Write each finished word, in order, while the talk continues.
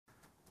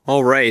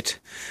All right,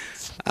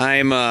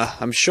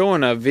 I'm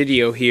showing a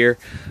video here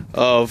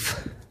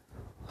of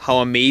how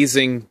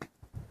amazing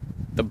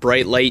the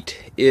bright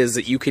light is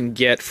that you can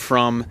get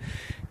from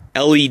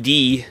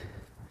LED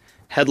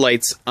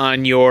headlights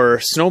on your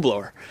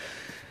snowblower.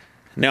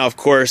 Now, of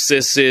course,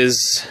 this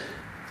is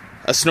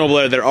a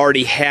snowblower that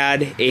already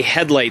had a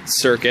headlight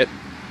circuit.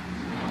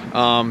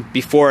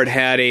 Before it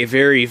had a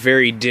very,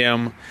 very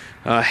dim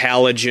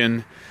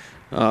halogen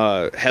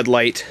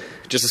headlight,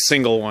 just a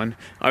single one.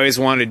 I always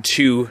wanted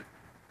two,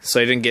 so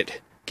I didn't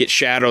get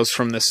shadows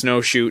from the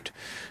snowshoot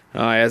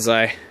as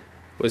I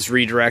was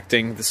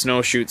redirecting the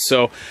snowshoot.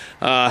 So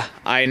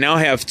I now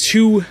have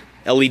two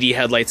LED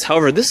headlights.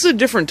 However, this is a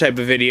different type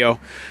of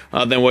video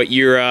than what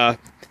you're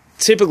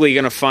typically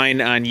going to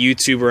find on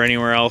YouTube or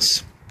anywhere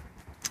else,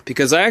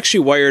 because I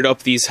actually wired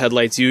up these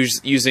headlights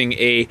using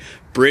a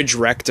bridge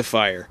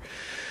rectifier.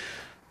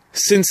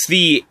 Since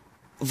the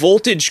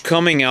voltage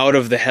coming out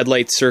of the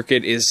headlight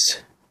circuit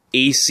is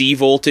AC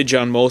voltage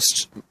on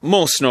most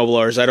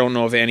snowblowers, I don't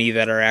know of any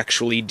that are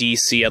actually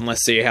DC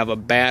unless they have a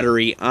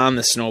battery on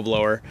the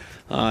snowblower.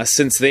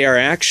 Since they are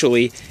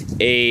actually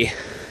it's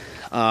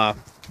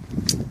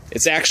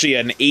actually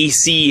an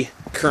AC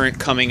current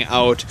coming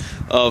out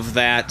of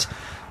that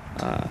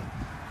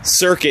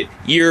circuit,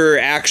 you're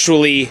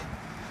actually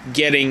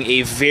getting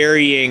a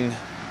varying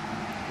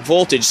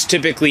voltage.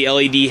 Typically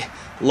LED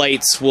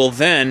lights will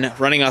then,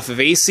 running off of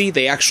AC,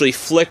 they actually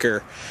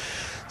flicker.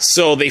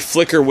 So they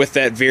flicker with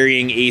that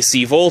varying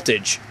AC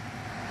voltage.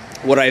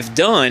 What I've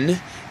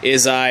done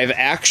is I've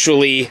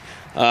actually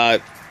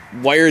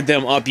wired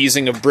them up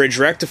using a bridge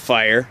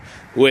rectifier,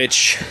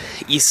 which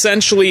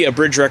essentially a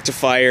bridge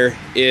rectifier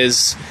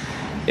is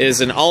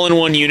an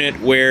all-in-one unit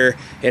where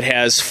it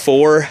has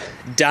 4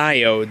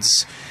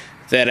 diodes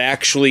that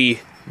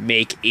actually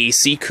make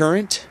AC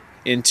current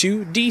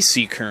into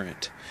DC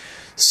current.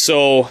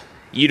 So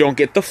you don't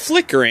get the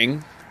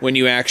flickering when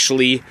you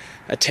actually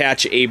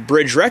attach a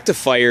bridge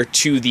rectifier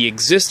to the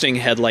existing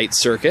headlight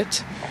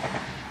circuit.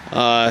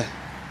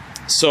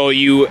 So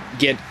you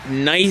get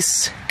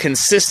nice,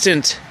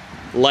 consistent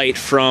light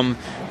from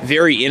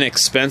very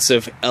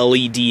inexpensive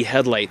LED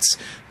headlights.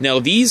 Now,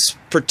 these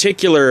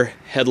particular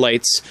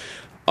headlights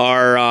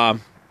are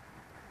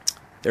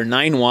they're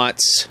 9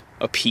 watts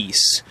a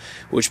piece,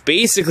 which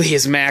basically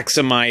is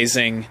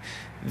maximizing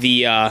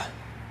the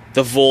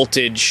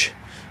voltage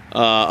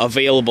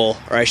available,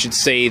 or I should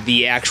say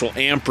the actual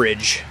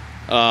amperage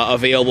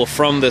available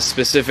from the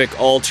specific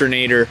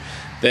alternator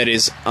that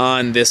is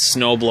on this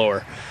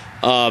snowblower.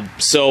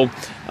 So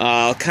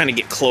I'll kind of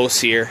get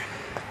close here.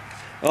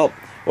 Oh,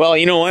 well,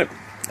 you know what?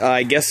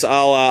 I guess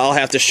I'll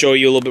have to show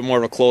you a little bit more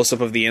of a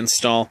close-up of the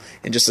install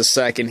in just a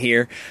second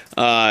here.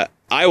 I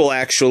will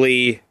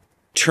actually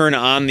turn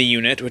on the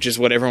unit, which is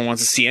what everyone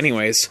wants to see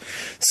anyways.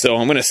 So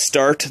I'm going to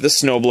start the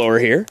snowblower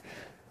here.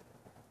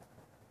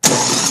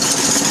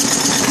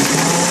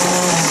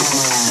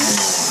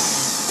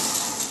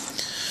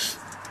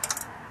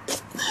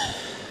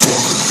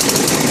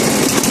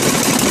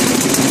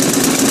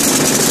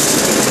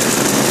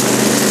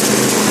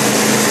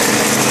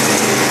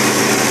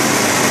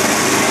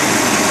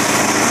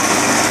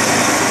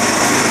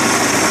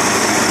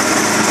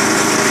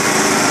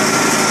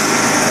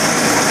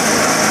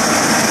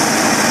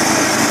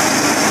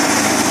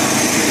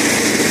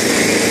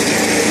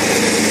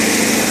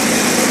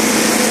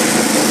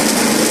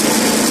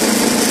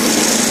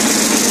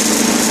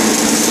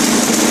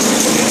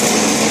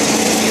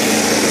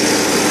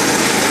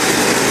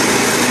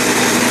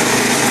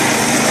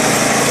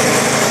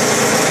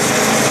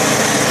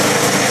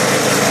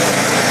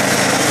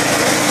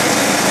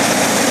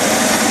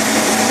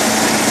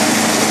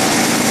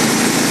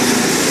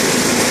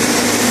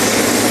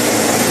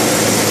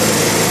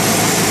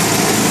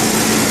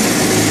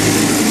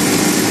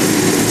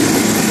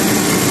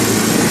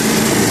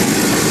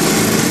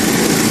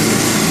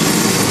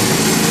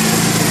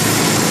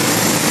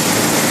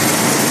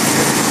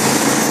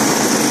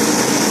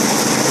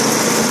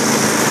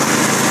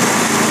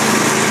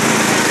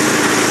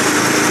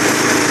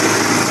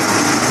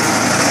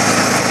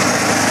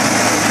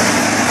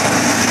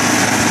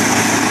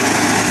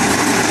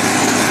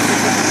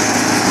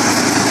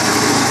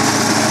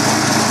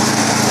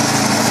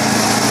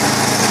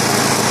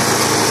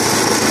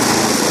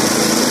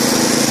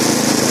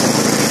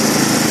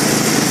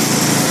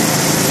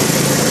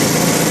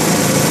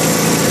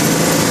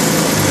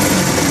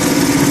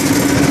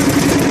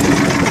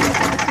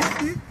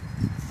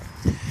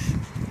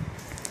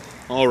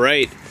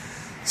 Alright,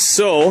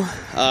 so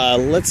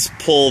let's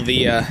pull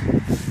the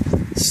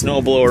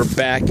snowblower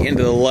back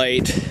into the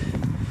light.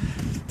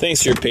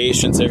 Thanks for your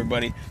patience,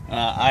 everybody.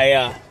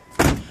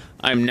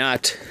 I'm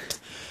not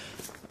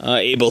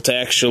able to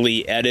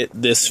actually edit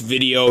this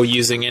video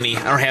using I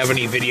don't have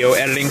any video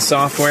editing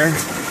software,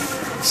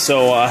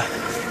 so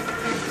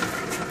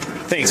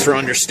thanks for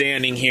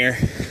understanding here.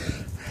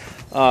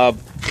 You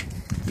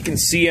can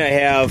see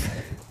I've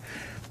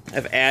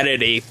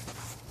added a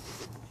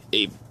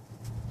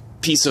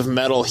piece of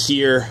metal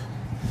here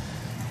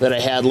that I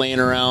had laying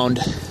around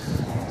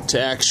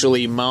to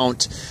actually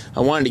mount.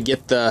 I wanted to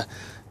get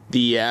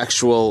the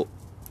actual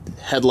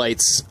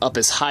headlights up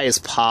as high as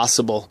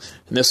possible,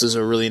 and this is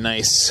a really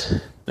nice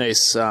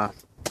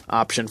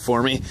option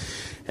for me.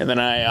 And then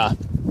I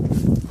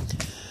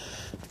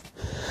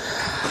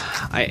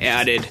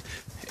added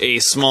a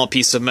small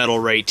piece of metal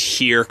right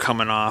here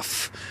coming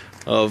off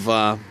of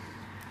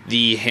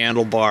the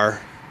handlebar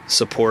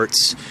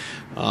supports.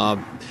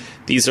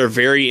 These are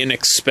very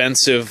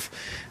inexpensive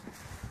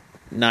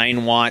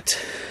 9-watt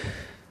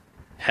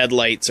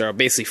headlights, or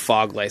basically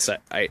fog lights.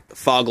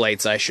 Fog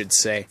lights, I should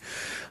say.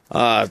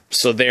 So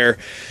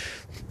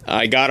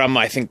I got them,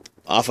 I think,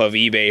 off of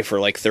eBay for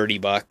like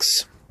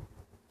 $30.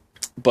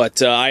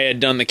 But I had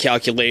done the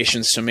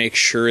calculations to make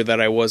sure that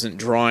I wasn't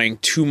drawing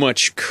too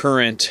much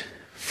current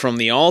from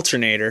the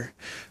alternator.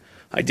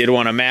 I did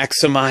want to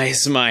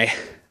maximize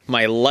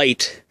my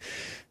light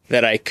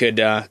that I could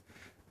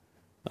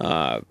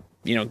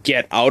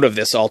get out of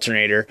this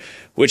alternator,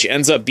 which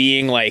ends up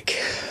being like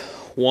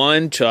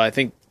 1 to, I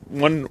think,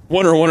 1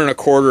 or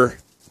 1.25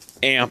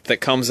 amps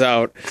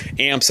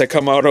that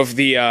come out of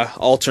the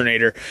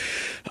alternator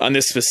on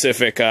this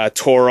specific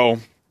Toro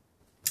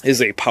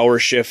is a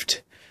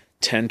Powershift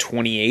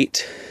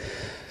 1028,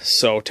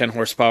 so 10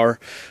 horsepower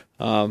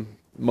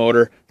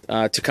motor,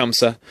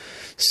 Tecumseh.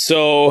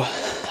 So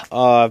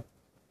if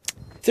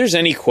there's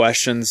any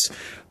questions,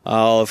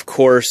 I'll of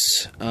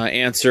course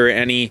answer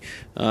any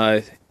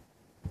on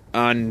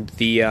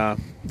the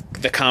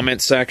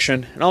comment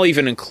section, and I'll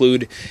even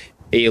include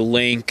a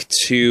link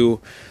to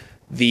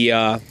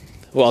the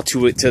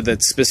to the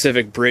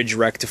specific bridge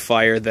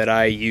rectifier that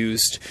I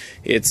used.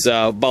 It's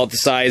about the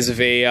size of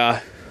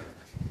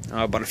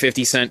about a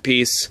 50-cent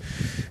piece.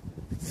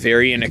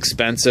 Very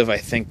inexpensive. I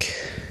think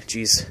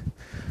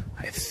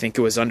it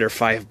was under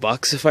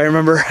 $5 if I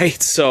remember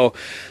right. So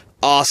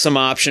awesome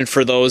option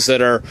for those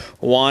that are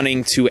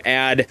wanting to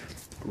add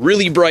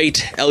really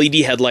bright LED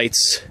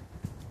headlights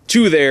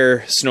to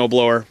their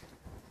snowblower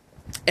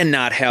and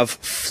not have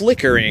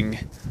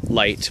flickering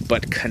light,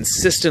 but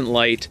consistent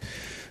light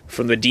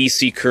from the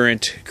DC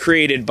current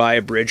created by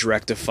a bridge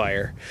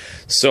rectifier.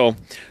 So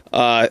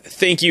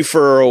thank you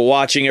for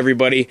watching,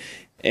 everybody,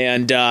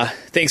 and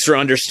thanks for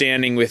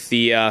understanding with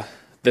the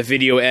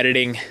video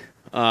editing.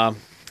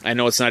 I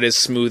know it's not as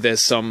smooth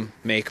as some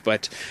make,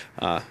 but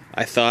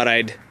I thought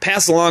I'd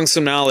pass along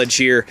some knowledge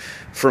here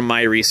from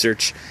my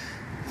research.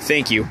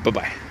 Thank you.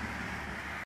 Bye-bye.